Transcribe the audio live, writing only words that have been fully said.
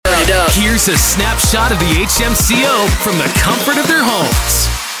Here's a snapshot of the HMCO from the comfort of their homes.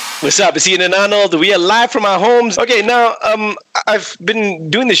 What's up? It's Ian and Arnold. We are live from our homes. Okay, now, I've been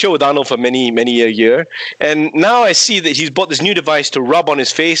doing the show with Arnold for many a year, and now I see that he's bought this new device to rub on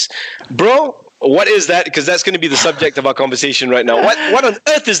his face. Bro, what is that? Because that's going to be the subject of our conversation right now. What on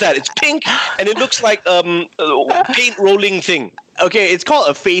earth is that? It's pink, and it looks like a paint rolling thing. Okay, it's called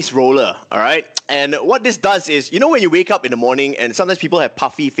a face roller, all right? And what this does is, you know when you wake up in the morning and sometimes people have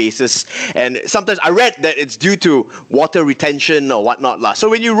puffy faces, and sometimes I read that it's due to water retention or whatnot. So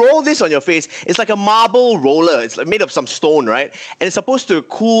when you roll this on your face, it's like a marble roller. It's like made of some stone, right? And it's supposed to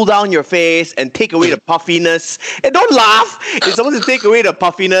cool down your face and take away the puffiness. And don't laugh! It's supposed to take away the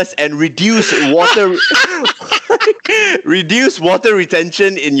puffiness and reduce water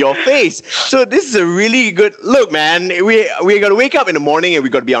retention in your face. So this is a really good look, man. We got to wake up in the morning and we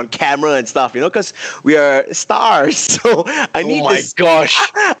got to be on camera and stuff, you know, because we are stars. So I need this. Oh my gosh!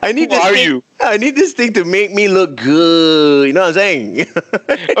 I need Who this. are thing, you? I need this thing to make me look good. You know what I'm saying?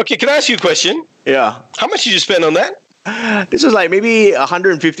 Okay, can I ask you a question? Yeah. How much did you spend on that? This was like maybe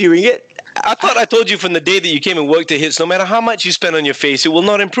 150 ringgit. I thought I told you from the day that you came and worked at Hits, no matter how much you spend on your face, it will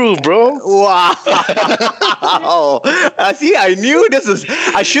not improve, bro. Wow. See, I knew this was...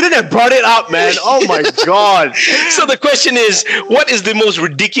 I shouldn't have brought it up, man. Oh, my God. So the question is, what is the most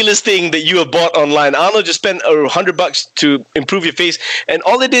ridiculous thing that you have bought online? Arnold just spent $100 to improve your face, and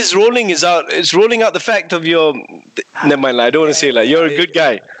all it is rolling out the fact of your... Never mind, I don't want to say that. You're a good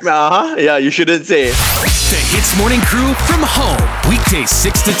guy. Uh-huh. Yeah, you shouldn't say it. The Hits Morning Crew from home. Weekdays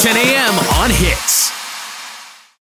 6 to 10 a.m. on Hits.